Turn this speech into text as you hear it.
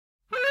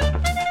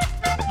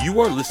You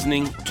are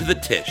listening to The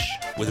Tish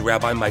with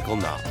Rabbi Michael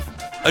Knopf,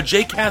 a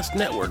JCast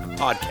Network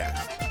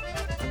podcast.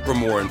 For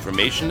more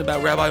information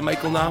about Rabbi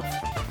Michael Knopf,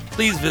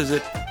 please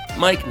visit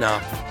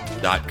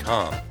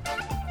MikeKnopf.com.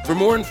 For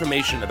more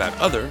information about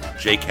other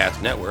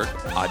JCast Network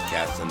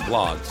podcasts and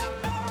blogs,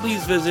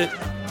 please visit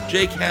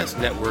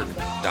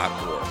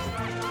jcastnetwork.org.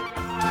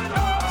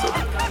 So,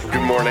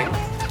 good morning.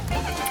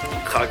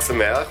 Chag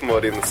Sameach,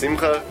 Moedim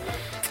Simcha.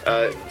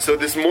 So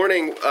this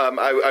morning,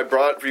 I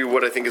brought for you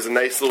what I think is a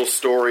nice little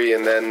story,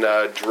 and then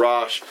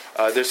Drosh.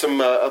 There's some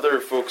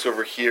other folks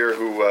over here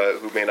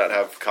who may not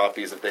have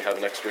copies. If they have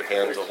an extra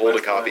hand to hold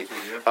a copy.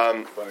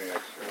 So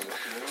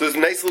there's a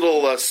nice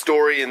little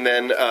story, and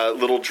then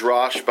little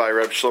Drosh by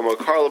Reb Shlomo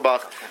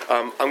Carlebach.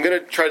 I'm going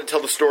to try to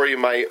tell the story in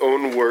my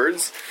own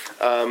words,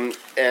 and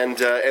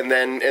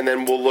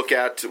then we'll look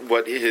at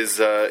what his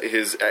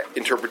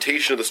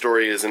interpretation of the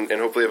story is, and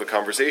hopefully have a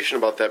conversation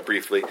about that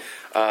briefly.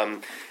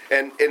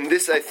 And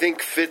this, I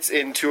think, fits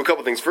into a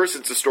couple things. First,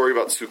 it's a story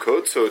about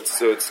Sukkot, so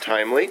it's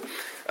timely,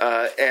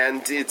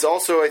 and it's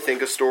also, I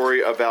think, a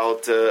story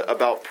about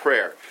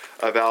prayer,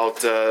 about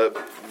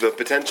the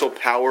potential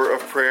power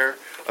of prayer,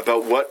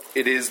 about what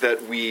it is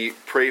that we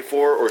pray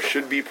for or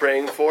should be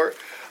praying for,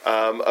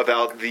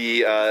 about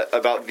the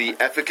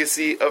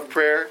efficacy of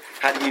prayer.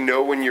 How do you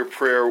know when your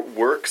prayer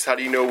works? How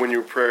do you know when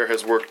your prayer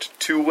has worked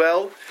too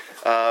well?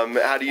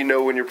 How do you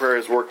know when your prayer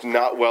has worked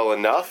not well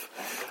enough?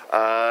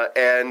 Or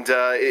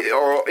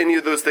any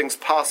of those things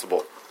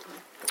possible.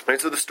 Right,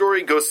 so the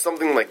story goes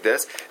something like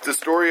this. It's a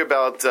story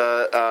about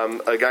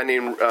a guy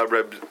named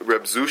Reb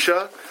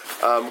Zusha,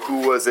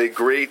 who was a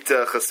great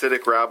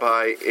Hasidic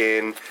rabbi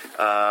in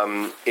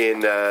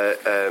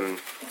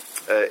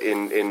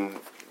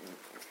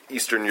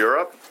Eastern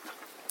Europe.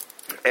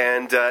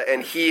 And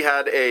he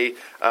had a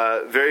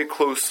very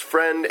close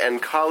friend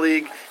and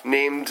colleague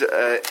named,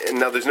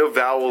 now there's no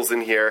vowels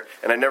in here,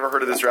 and I never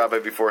heard of this rabbi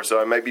before, so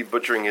I might be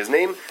butchering his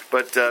name,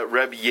 but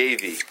Reb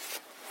Yevi.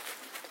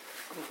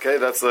 Okay,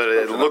 that's what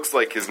it looks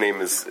like his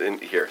name is in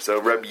here. So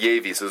Reb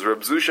Yevi. So it's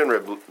Reb Zusha and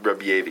Reb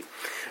Yevi.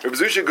 Reb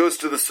Zusha goes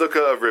to the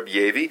sukkah of Reb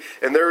Yevi,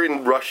 and they're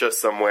in Russia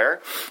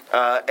somewhere,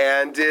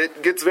 and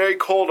it gets very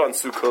cold on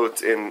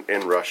Sukkot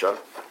in Russia.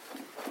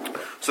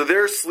 So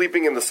they're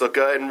sleeping in the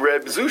sukkah, and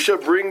Reb Zusha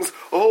brings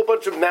a whole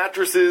bunch of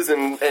mattresses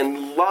and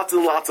lots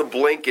of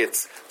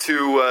blankets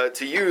to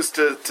use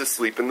to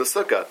sleep in the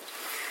sukkah.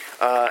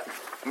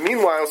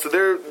 Meanwhile, so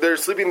they're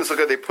sleeping in the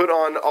sukkah. They put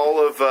on all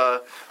of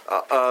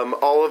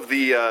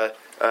the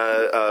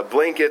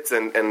blankets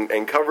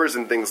and covers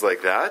and things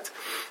like that.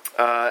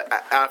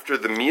 After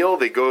the meal,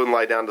 they go and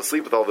lie down to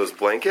sleep with all those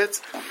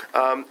blankets,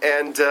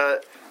 and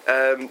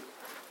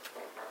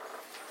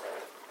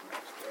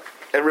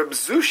Reb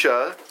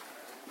Zusha.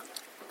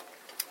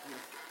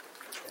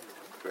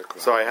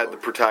 So I had the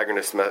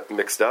protagonist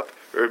mixed up.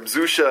 Reb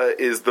Zusha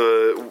is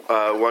the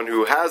one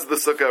who has the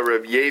sukkah.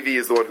 Reb Yevi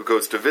is the one who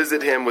goes to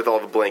visit him with all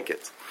the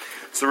blankets.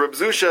 So Reb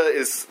Zusha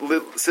is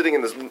sitting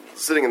in the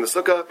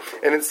sukkah,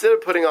 and instead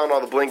of putting on all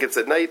the blankets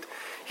at night,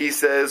 he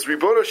says,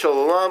 "Ribono shel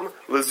olam,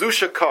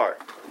 leZusha kar."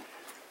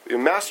 The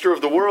master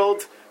of the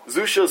world,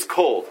 Zusha's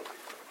cold.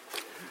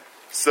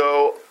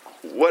 So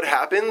what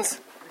happens?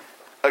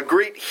 A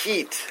great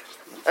heat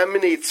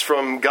emanates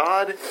from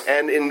God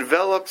and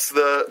envelops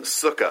the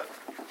sukkah.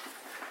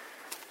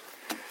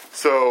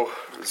 So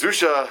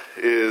Zusha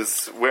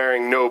is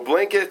wearing no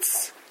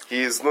blankets.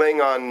 He's laying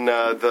on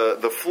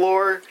the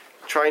floor,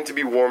 trying to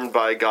be warmed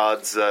by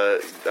God's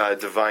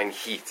divine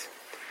heat.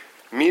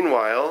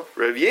 Meanwhile,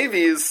 Reb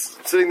Yevi is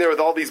sitting there with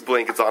all these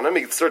blankets on him.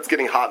 He starts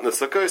getting hot in the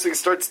sukkah, so he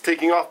starts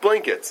taking off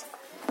blankets.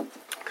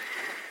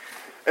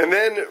 And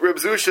then Reb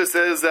Zusha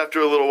says after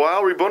a little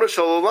while, "Ribono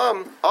shel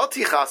olam, al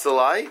tichas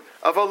alai,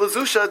 aval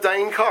leZusha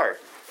dayin kar."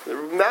 The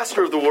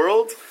master of the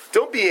world,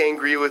 don't be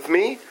angry with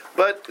me,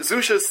 but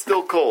Zusha's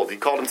still cold. He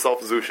called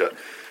himself Zusha.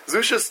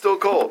 Zusha's still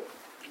cold.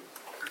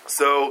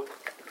 So,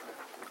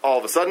 all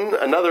of a sudden,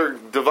 another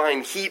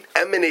divine heat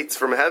emanates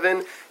from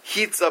heaven,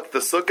 heats up the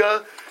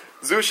sukkah.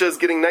 Zusha is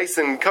getting nice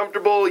and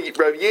comfortable.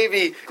 Reb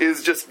Yevi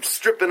is just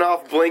stripping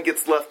off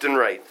blankets left and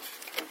right.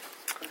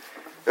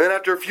 And then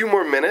after a few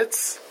more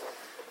minutes,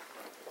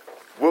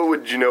 what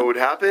would you know would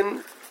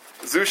happen?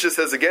 Zusha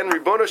says again,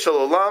 "Ribono shel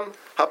olam,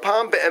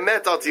 hapam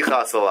be'emet al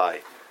tichas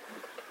alai."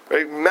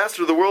 Right,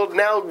 master of the world,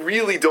 now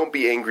really don't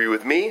be angry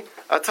with me.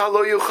 Ata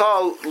lo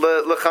yuchal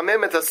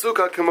lechamem et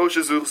hasukkah kamo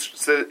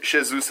shezusa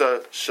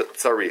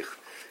tzarich.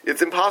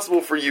 It's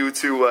impossible for you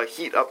to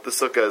heat up the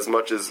sukkah as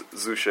much as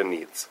Zusha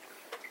needs.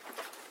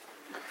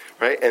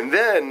 Right, and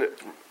then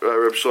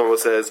Reb Shlomo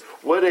says,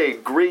 "What a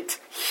great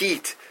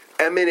heat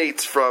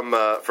emanates from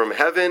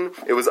heaven.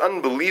 It was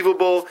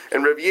unbelievable."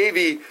 And Reb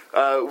Yevi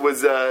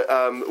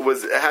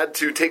had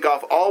to take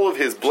off all of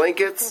his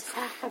blankets,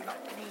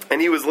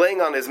 and he was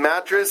laying on his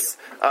mattress,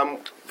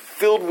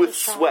 filled with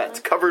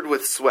sweat, covered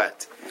with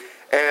sweat.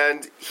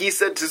 And he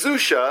said to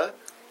Zusha,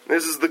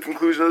 this is the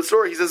conclusion of the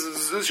story. He says to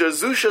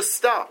Zusha,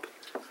 "Stop,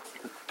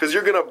 because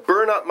you're going to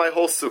burn up my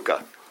whole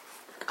sukkah."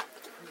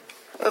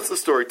 That's the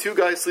story. Two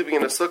guys sleeping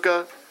in a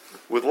sukkah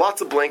with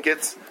lots of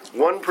blankets,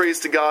 One prays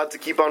to God to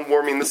keep on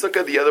warming the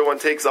sukkah. The other one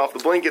takes off the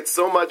blanket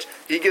so much,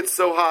 he gets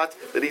so hot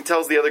that he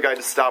tells the other guy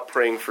to stop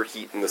praying for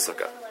heat in the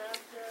sukkah.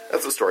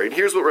 That's the story. And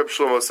here's what Reb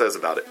Shlomo says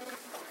about it.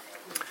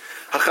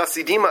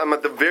 HaChasidim, I'm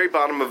at the very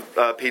bottom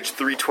of page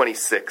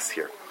 326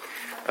 here,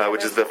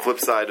 which is the flip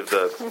side of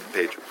the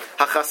page.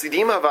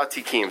 HaChasidim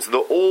HaVatikim, so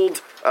the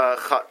old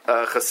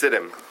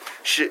Chasidim,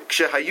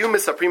 Kshehayu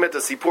misaprim et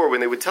hasipur, when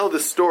they would tell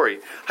this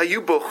story,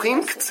 Hayu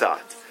bochim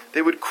ktsat,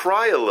 they would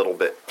cry a little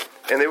bit,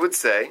 and they would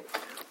say,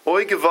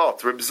 Oy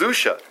gewalt, Reb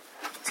Zusha.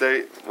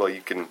 Say, well,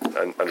 you can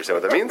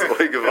understand what that means.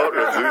 Oy gewalt,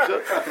 Reb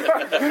Zusha.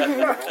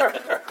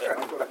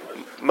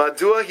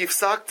 Madua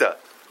hifsakta,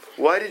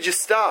 why did you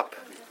stop?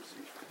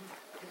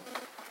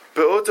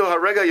 Be'oto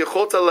harega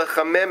yecholta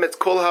lechamem et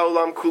kol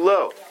ha'olam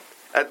kulo.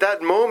 At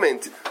that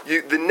moment,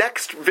 the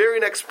very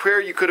next prayer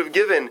you could have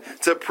given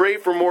to pray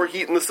for more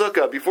heat in the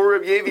sukkah, before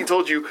Rabbi Yevi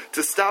told you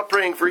to stop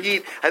praying for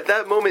heat, at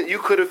that moment you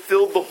could have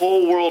filled the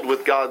whole world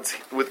with God's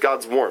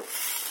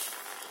warmth.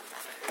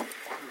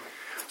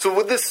 So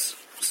with this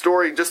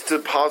story, just to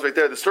pause right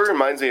there, the story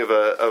reminds me of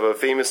a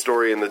famous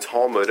story in the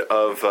Talmud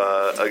of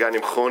a guy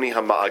named Choni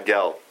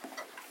HaMa'agel,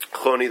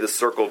 Choni the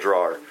circle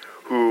drawer,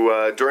 who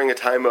during a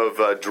time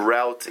of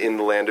drought in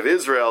the land of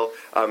Israel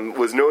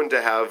was known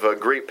to have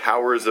great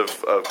powers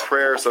of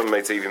prayer, some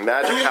might say even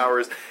magic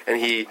powers, and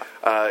he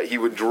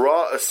would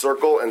draw a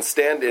circle and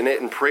stand in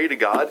it and pray to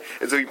God.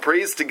 And so he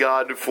prays to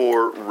God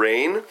for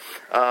rain,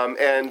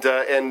 and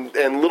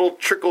little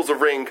trickles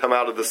of rain come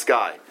out of the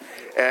sky.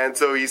 And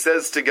so he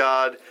says to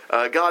God,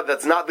 God,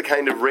 that's not the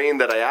kind of rain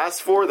that I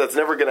asked for, that's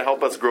never going to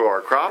help us grow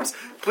our crops,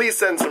 please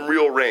send some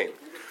real rain.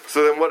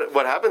 So then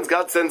what happens?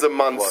 God sends a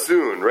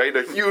monsoon, right?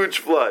 A huge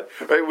flood,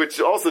 right? Which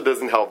also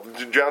doesn't help,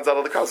 drowns out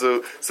all the crops.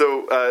 So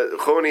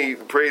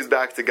Choni prays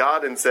back to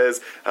God and says,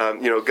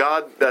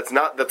 God,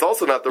 that's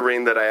also not the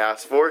rain that I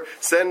asked for.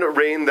 Send a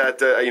rain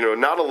that,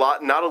 not a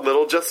lot, not a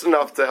little, just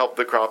enough to help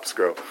the crops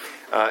grow.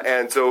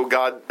 And so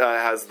God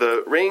has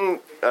the rain,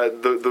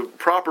 the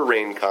proper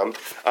rain come,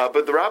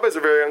 but the rabbis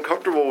are very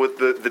uncomfortable with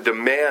the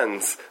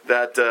demands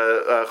that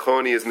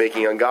Choni is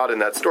making on God in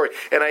that story.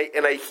 And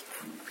I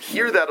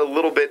hear that a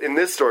little bit in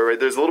this story, right?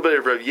 There's a little bit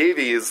of Reb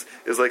Yevi is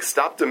like,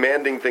 stop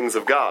demanding things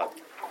of God.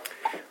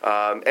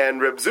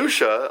 And Reb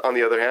Zusha, on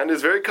the other hand,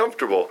 is very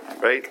comfortable,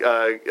 right?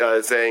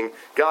 Saying,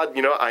 God,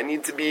 I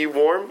need to be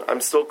warm.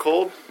 I'm still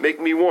cold. Make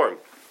me warm.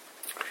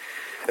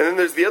 And then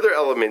there's the other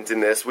element in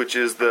this, which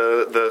is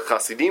the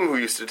Chasidim who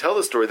used to tell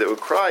the story that would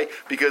cry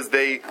because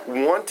they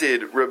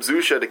wanted Reb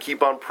Zusha to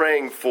keep on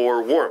praying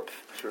for warmth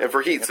and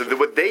for heat. So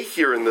what they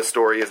hear in the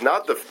story is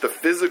not the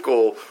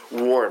physical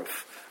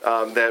warmth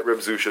that Reb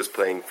Zusha is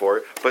playing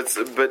for,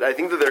 but I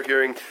think that they're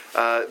hearing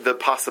the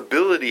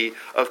possibility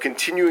of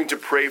continuing to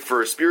pray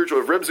for a spiritual.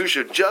 If Reb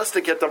Zusha just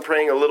had kept on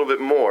praying a little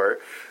bit more,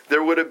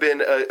 there would have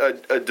been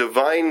a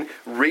divine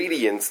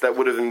radiance that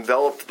would have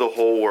enveloped the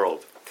whole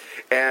world.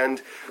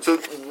 And so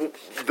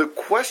the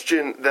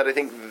question that I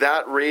think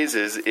that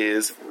raises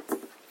is,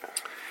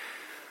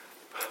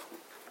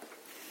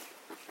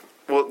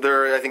 well,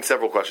 there are, I think,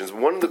 several questions.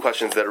 One of the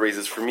questions that it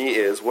raises for me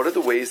is, what are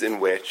the ways in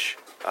which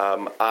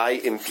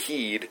I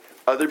impede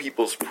other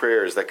people's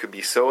prayers that could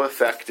be so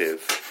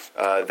effective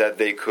that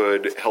they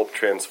could help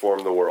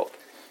transform the world?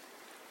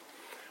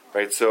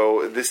 Right.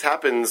 So this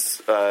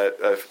happens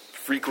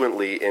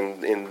frequently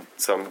in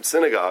some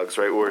synagogues,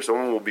 right, where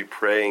someone will be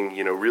praying,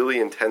 really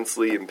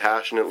intensely and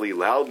passionately,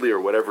 loudly, or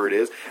whatever it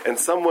is, and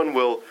someone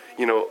will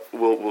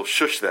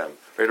shush them,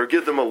 right, or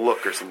give them a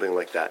look or something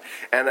like that.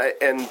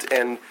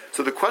 And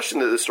so the question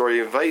that the story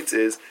invites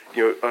is,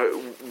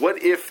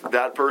 what if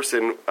that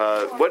person,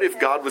 what if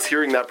God was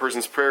hearing that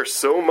person's prayer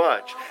so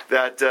much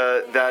that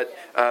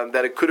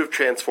it could have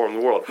transformed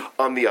the world?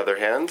 On the other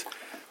hand,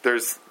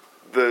 there's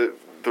the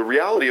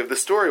reality of the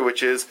story,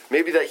 which is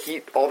maybe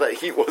all that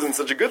heat wasn't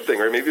such a good thing,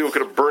 right? Maybe it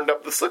could have burned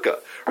up the sukkah,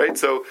 right?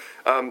 So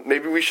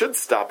maybe we should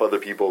stop other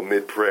people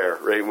mid-prayer,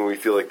 right, when we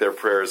feel like their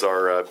prayers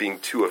are being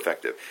too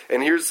effective.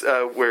 And here's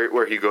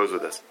where he goes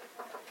with this.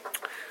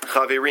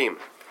 Chaverim,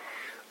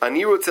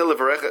 ani rotzeh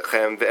levarech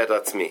etchem ve'et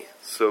atzmi.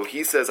 So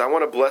he says, I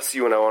want to bless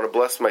you and I want to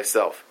bless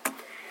myself.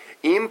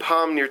 Im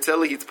pam nirtzeh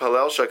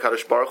lehitpalel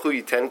shehakadosh baruch hu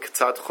yiten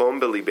k'tzat chom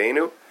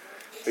belibeinu.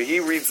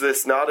 He reads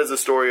this not as a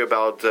story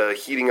about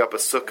heating up a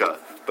sukkah,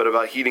 but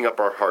about heating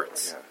up our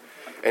hearts.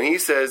 And he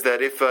says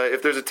that if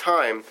there's a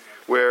time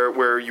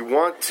where you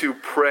want to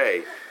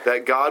pray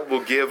that God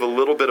will give a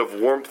little bit of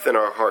warmth in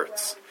our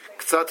hearts,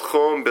 k'tzat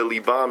chom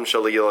belibam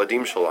shel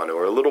hayeladim shelanu,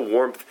 or a little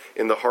warmth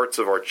in the hearts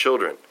of our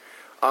children,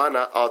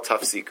 ana al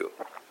tafsiku,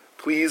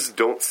 please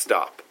don't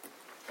stop.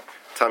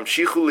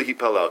 Tamshichu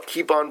lehipalel,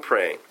 keep on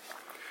praying.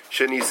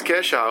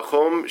 Shenizkeh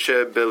shehachom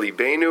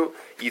shebelibenu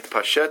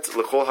yitpashet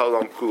lechol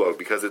ha'olam kulo,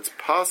 because it's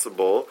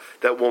possible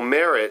that we'll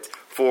merit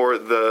for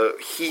the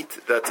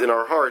heat that's in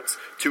our hearts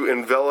to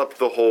envelop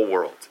the whole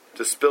world,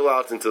 to spill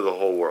out into the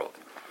whole world.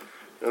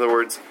 In other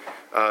words,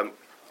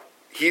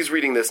 he's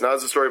reading this not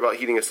as a story about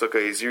heating a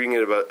sukkah, he's reading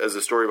it as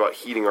a story about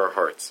heating our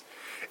hearts.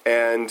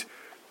 And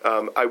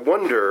I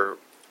wonder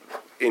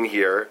in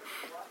here,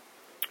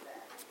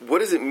 what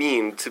does it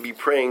mean to be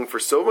praying for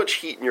so much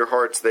heat in your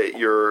hearts that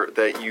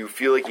you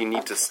feel like you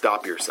need to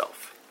stop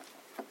yourself?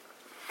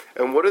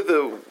 And what are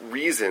the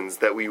reasons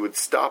that we would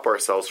stop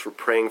ourselves for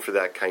praying for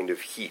that kind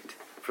of heat,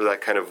 for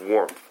that kind of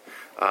warmth?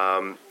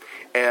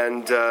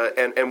 And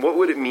what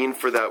would it mean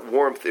for that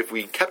warmth if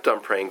we kept on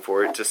praying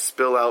for it to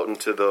spill out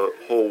into the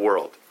whole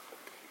world?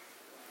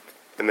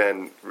 And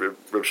then Reb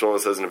Shlomo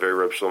says in a very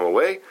Reb Shlomo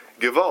way,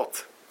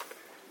 Gewalt,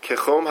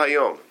 Kechom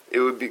Hayom. It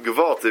would be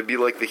Gewalt, it would be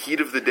like the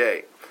heat of the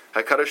day.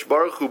 HaKadosh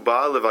Baruch Hu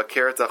ba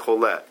levaker et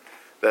hacholeh.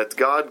 That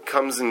God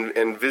comes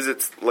and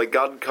visits, like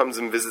God comes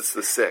and visits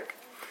the sick.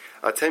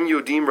 Atem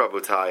yodim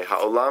rabotai,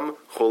 ha'olam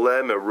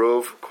choleh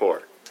merov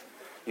kor.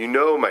 You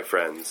know, my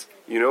friends,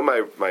 you know,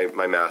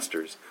 my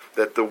masters,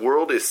 that the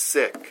world is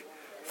sick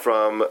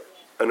from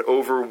an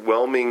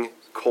overwhelming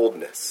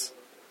coldness.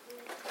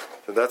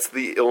 So that's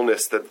the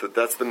illness,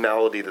 that's the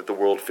malady that the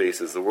world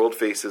faces. The world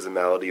faces a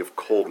malady of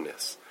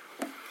coldness.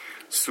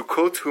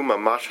 Sukkot hu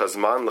mamash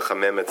hazman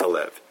lechamem et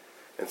halev.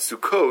 And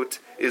Sukkot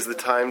is the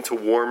time to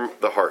warm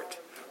the heart.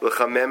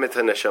 Lechamem et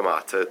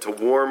haneshama, to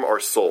warm our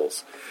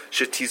souls.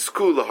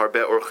 Shetizku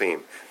leharbe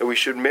orchim. And we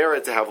should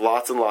merit to have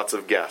lots and lots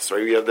of guests,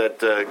 right? We have that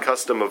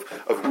custom of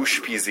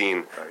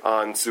ushpizin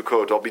on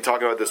Sukkot. I'll be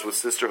talking about this with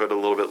Sisterhood a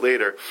little bit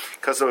later.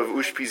 Custom of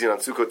ushpizin on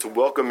Sukkot, to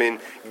welcome in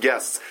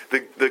guests.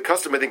 The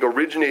custom, I think,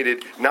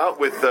 originated not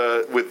with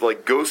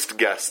like ghost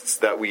guests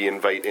that we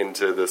invite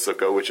into the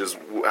Sukkah, which is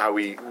how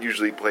we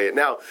usually play it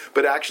now,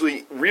 but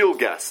actually real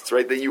guests,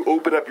 right? That you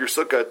open up your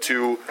Sukkah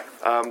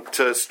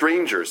to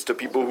strangers, to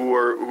people who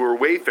are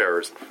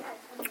wayfarers.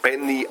 Right?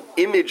 And the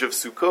image of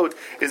Sukkot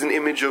is an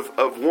image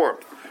of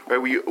warmth. Right?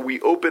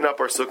 We open up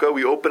our sukkah,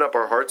 we open up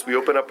our hearts, we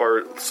open up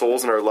our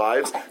souls and our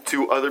lives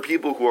to other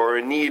people who are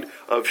in need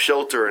of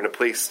shelter and a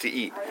place to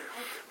eat.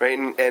 Right?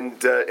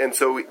 And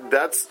so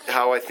that's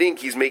how I think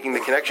he's making the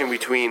connection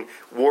between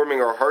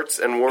warming our hearts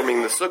and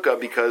warming the sukkah,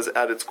 because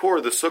at its core,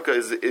 the sukkah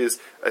is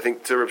I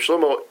think, to Reb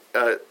Shlomo,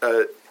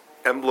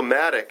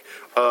 emblematic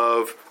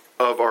of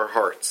our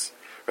hearts.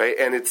 Right?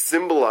 And it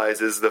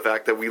symbolizes the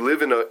fact that we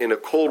live in a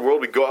cold world.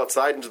 We go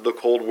outside into the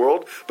cold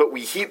world, but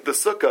we heat the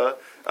sukkah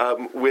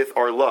with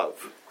our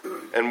love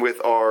and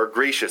with our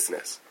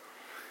graciousness.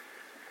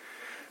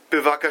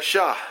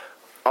 Bivakasha,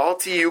 al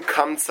tiyu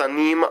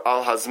kamtsanim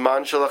al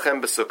hazman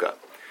shalachem besukkah.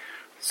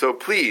 So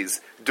please,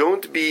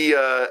 don't be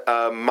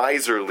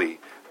miserly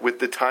with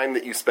the time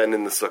that you spend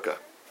in the sukkah.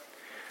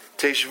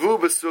 Teshvu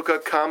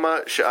besukkah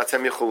kama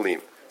she'atem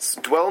yecholim.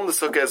 Dwell in the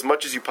sukkah as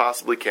much as you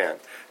possibly can.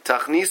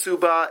 Tachnisu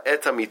ba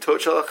et hamitot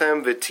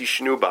shalachem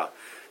v'tishnu ba.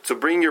 So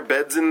bring your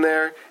beds in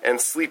there and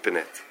sleep in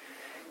it.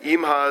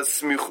 Im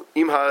ha-smichot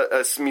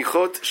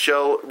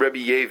shel Rebbe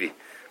Yevi.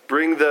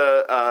 Bring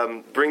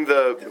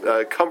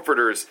the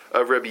comforters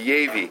of Rebbe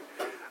Yevi.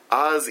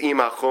 Az im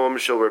hachom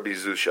shel Rebbe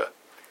Zusha.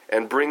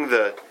 And bring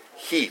the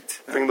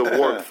heat, bring the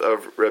warmth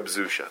of Rebbe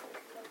Zusha.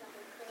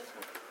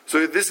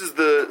 So this is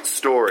the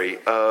story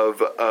of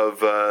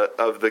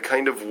the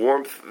kind of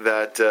warmth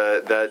that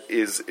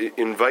is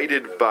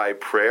invited by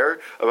prayer,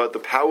 about the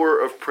power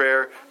of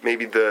prayer,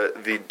 maybe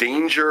the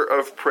danger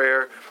of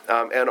prayer,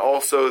 and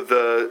also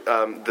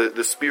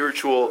the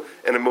spiritual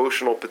and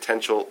emotional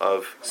potential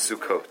of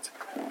Sukkot.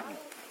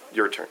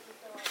 Your turn.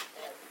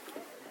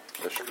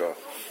 Let's go.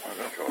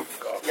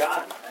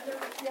 Yeah,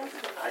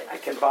 I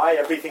can buy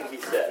everything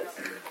he says,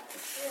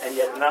 and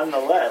yet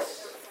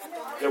nonetheless,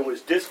 there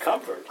was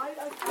discomfort,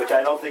 which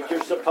I don't think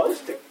you're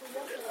supposed to.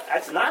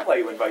 That's not why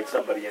you invite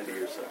somebody into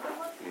your sukkah.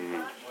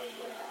 Mm-hmm.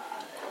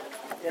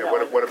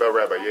 What about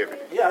Rabbi Yevi?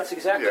 Yeah,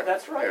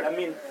 that's right. Yeah. I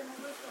mean,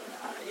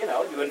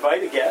 you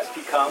invite a guest,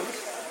 he comes,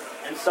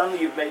 and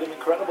suddenly you've made him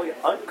incredibly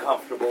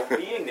uncomfortable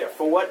being there.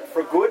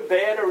 For good,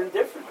 bad, or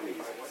indifferent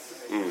reasons.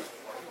 Mm.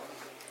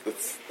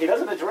 He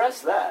doesn't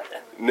address that.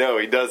 No,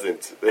 he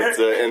doesn't.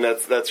 And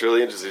that's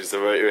really interesting.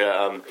 So,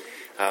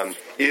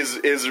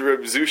 is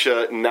Reb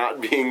Zusha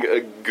not being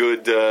a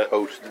good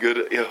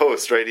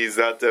host? Right? He's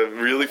not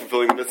really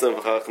fulfilling the mitzvah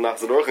of Chachnas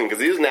Orchim, because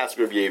he doesn't ask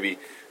Reb Yevi,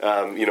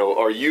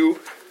 are you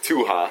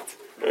too hot?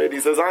 Right? He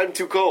says, I'm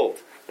too cold.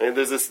 And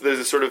there's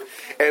this sort of,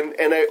 and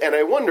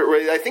I wonder,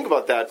 right? I think too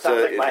about.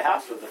 Sounds like my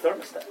house with the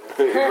thermostat.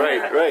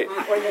 right.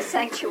 Or the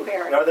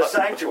sanctuary. Or the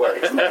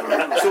sanctuary.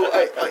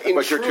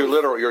 But you're too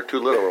literal. You're too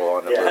literal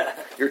on it. Yeah.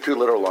 You're too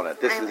literal on it.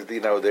 This is,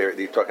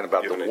 they're talking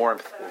about the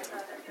warmth.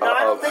 No,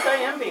 I don't think I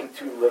am being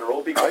too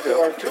literal, because there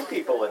are two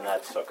people in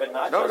that sukkah,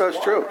 not just one. No, that's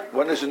true.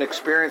 One isn't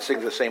experiencing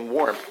the same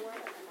warmth.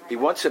 He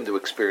wants him to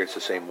experience the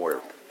same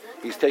warmth.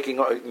 He's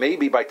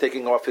maybe by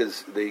taking off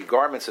the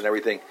garments and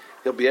everything,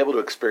 he'll be able to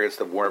experience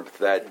the warmth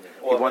that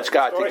he wants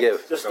God to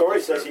give. The story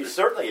says he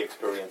certainly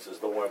experiences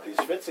the warmth. He's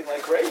schwitzing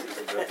like crazy.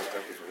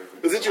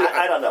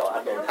 I don't know.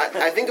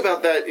 I think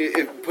about that,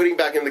 putting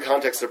back in the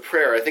context of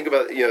prayer. I think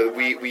about,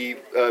 we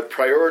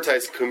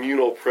prioritize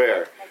communal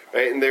prayer.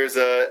 Right, and there's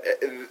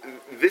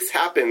this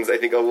happens, I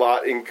think, a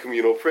lot in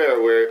communal prayer,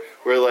 where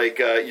like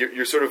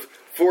you're sort of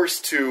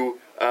forced to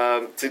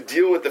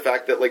deal with the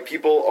fact that like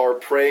people are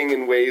praying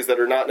in ways that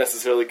are not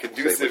necessarily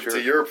conducive to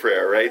your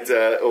prayer, right?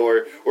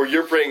 Or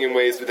you're praying in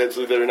ways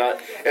potentially that are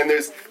not. And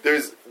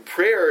there's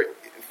prayer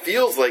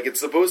feels like it's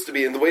supposed to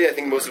be, in the way I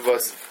think most of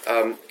us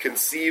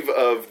conceive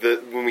of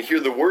when we hear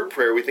the word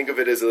prayer, we think of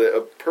it as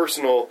a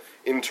personal,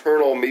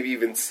 internal, maybe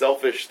even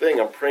selfish thing.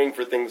 I'm praying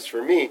for things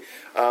for me.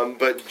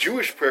 But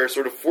Jewish prayer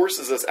sort of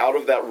forces us out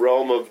of that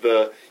realm of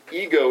the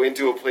ego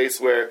into a place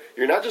where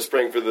you're not just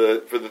praying for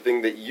the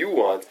thing that you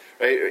want,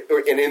 right,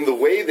 and in the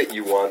way that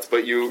you want,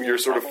 but you're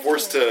sort of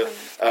forced to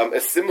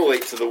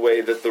assimilate to the way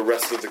that the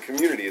rest of the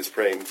community is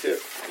praying too.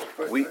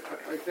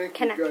 I think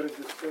you've got to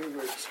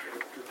distinguish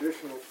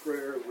traditional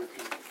prayer, which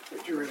is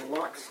that you're in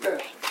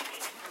lockstep,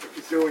 but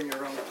you're doing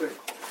your own thing.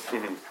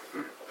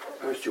 Mm-hmm.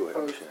 Where's Joy? As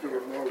opposed to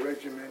a more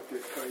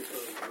regimented type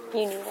of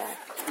You knew that.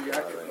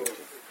 theatrical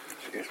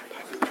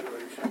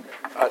situation.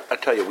 I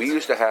tell you, we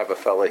used to have a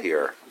fella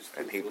here,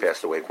 and he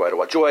passed away quite a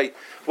while. Joy,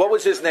 what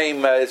was his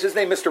name? Is his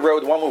name Mr. Rowe,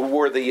 the one who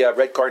wore the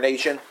red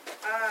carnation?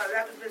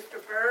 That was Mr.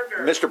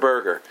 Berger. Mr.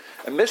 Berger.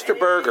 And Mr.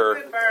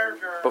 Berger,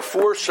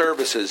 before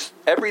services,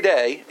 every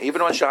day,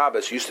 even on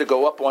Shabbos, used to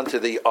go up onto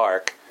the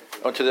ark,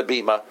 onto the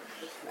bima,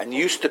 and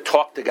used to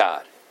talk to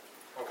God.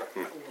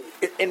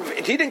 And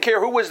he didn't care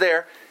who was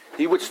there.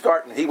 He would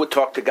start and he would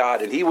talk to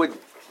God, and he would,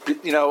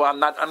 I'm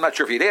not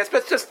sure if he'd ask,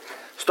 but just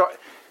start.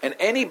 And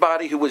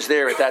anybody who was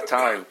there at that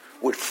time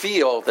would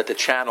feel that the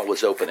channel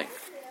was opening.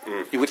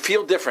 You would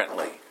feel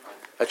differently.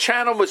 A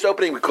channel was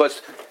opening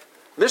because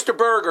Mr.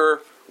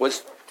 Berger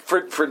was,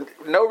 for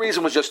no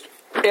reason, was just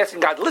asking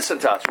God, listen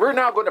to us. We're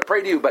now going to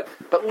pray to you, but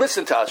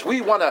listen to us.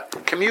 We want to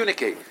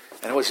communicate.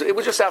 And it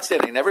was just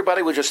outstanding. And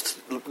everybody would just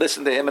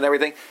listen to him and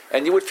everything.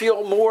 And you would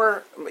feel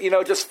more,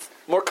 just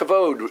more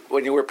kavod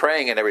when you were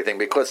praying and everything,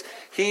 because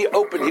he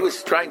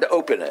was trying to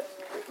open it.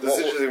 This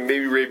is interesting.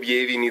 Maybe Rabbi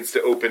Yevi needs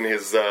to open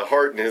his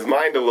heart and his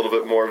mind a little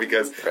bit more,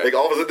 because like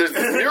all of a sudden there's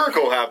this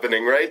miracle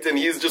happening, right? And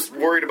he's just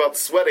worried about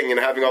sweating and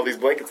having all these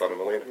blankets on him.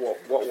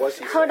 What was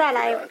he Hold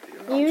saying?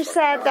 on, you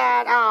said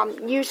that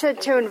you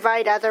said to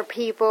invite other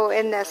people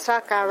in the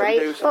sukkah,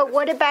 right? But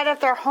what about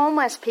if they're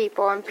homeless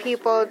people and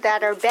people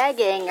that are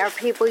begging or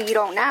people you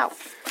don't know?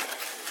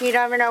 You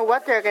never know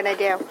what they're going to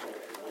do.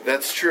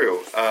 That's true,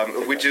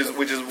 which is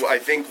I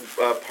think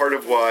part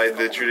of why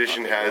the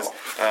tradition has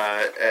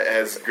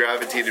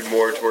gravitated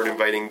more toward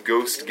inviting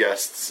ghost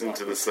guests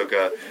into the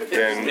sukkah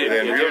than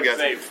real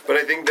guests. But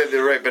I think that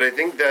they're right. But I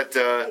think that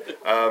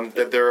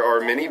that there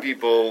are many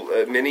people,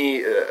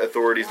 many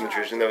authorities in the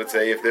tradition that would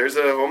say if there's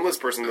a homeless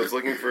person that's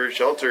looking for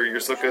shelter, your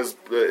sukkah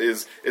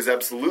is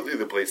absolutely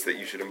the place that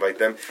you should invite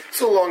them,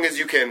 so long as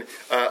you can.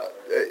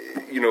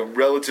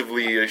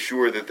 Relatively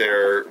assure that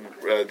they're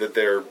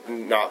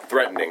not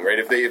threatening, right?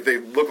 If they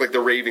look like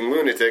they're raving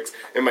lunatics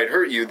and might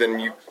hurt you, then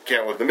you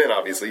can't let them in.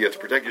 Obviously, you have to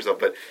protect yourself.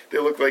 But they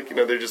look like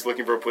they're just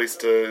looking for a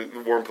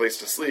warm place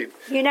to sleep.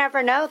 You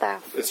never know, though.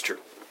 That's true.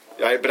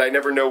 But I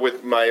never know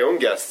with my own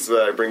guests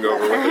that I bring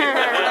over with me.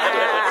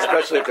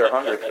 Especially if they're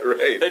hungry,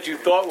 right? That you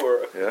thought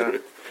were. Yeah.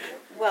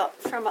 Well,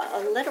 from a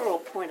literal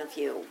point of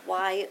view,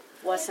 why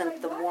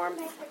wasn't the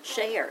warmth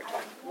shared?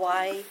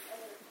 Why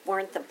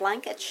weren't the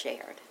blankets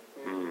shared?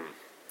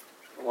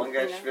 One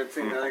guy's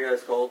schwitzing, the other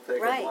guy's cold. Take a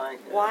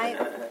blanket. Why?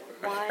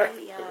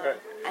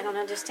 I don't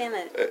understand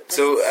that.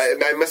 So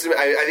I must admit,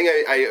 I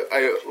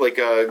think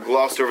I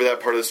glossed over that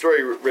part of the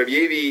story. Rabbi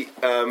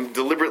Yevi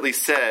deliberately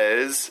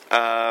says,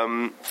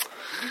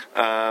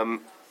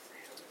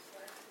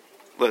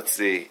 let's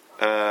see.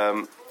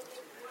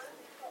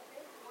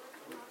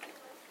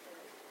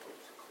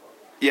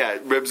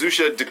 Reb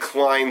Zusha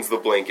declines the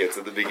blankets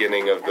at the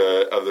beginning of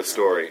the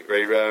story,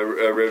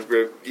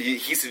 right?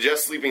 He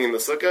suggests sleeping in the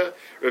sukkah.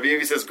 Rabbi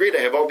Yevi says, "Great, I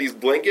have all these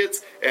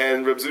blankets,"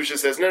 and Reb Zusha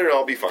says, "No,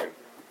 I'll be fine."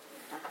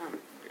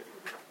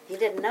 He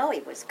didn't know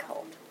he was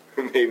cold.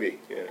 Maybe,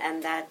 yeah.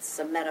 And that's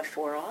a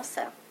metaphor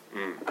also.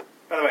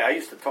 By the way, I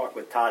used to talk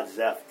with Todd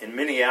Zeff in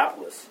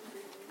Minneapolis.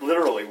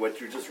 Literally,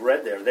 what you just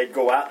read there, they'd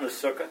go out in the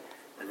sukkah,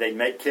 they'd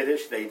make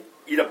kiddush, they'd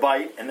eat a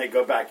bite, and they'd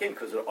go back in,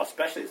 because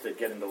especially as they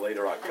get into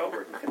later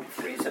October, it can be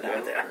freezing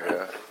out there.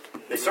 Yeah.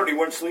 They certainly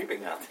weren't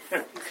sleeping out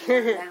there.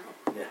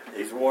 Yeah,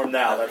 he's warm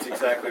now. That's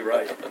exactly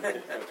right.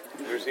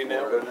 Where's he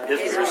now?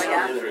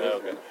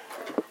 Okay.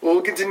 Well,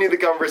 we'll continue the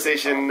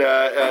conversation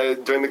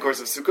during the course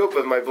of Sukkot,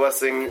 but my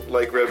blessing,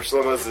 like Reb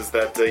Shlomo's, is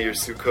that your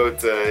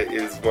Sukkot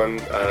is one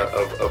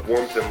of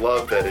warmth and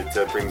love, that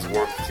it brings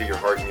warmth to your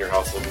heart and your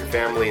household and your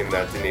family, and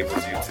that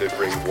enables you to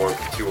bring warmth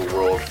to a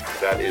world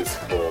that is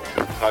full.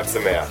 Chag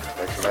Sameach.